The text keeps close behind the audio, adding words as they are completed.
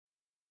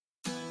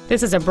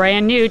This is a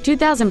brand new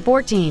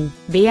 2014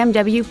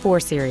 BMW 4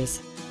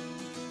 Series.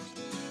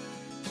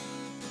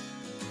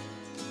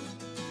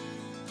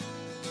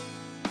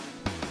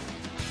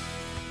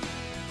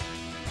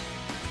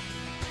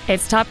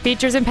 Its top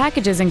features and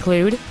packages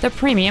include the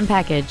Premium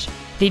Package,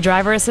 the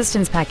Driver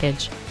Assistance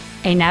Package,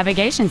 a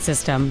navigation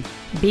system,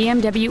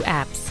 BMW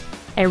apps,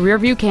 a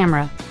rear-view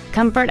camera,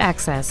 comfort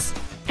access,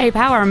 a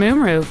power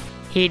moonroof,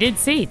 heated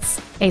seats,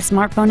 a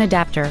smartphone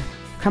adapter,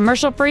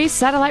 commercial-free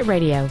satellite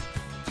radio,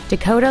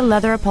 Dakota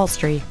leather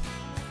upholstery,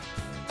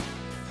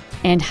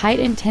 and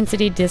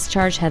high-intensity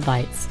discharge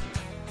headlights.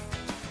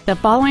 The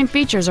following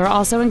features are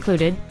also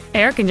included: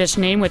 air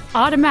conditioning with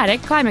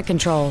automatic climate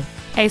control,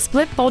 a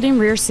split folding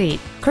rear seat,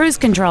 cruise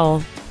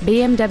control,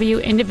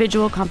 BMW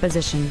individual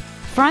composition,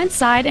 front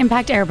side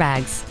impact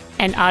airbags,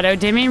 an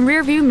auto-dimming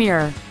rear view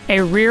mirror, a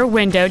rear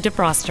window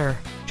defroster,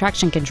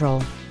 traction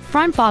control,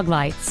 front fog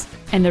lights,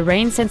 and the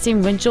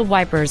rain-sensing windshield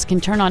wipers can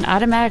turn on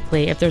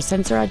automatically if their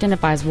sensor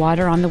identifies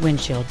water on the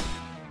windshield.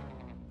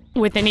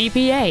 With an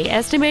EPA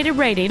estimated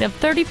rating of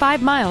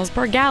 35 miles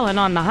per gallon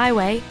on the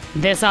highway,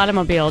 this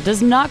automobile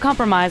does not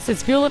compromise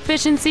its fuel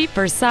efficiency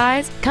for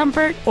size,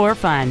 comfort, or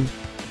fun.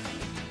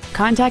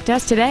 Contact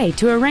us today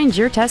to arrange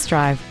your test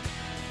drive.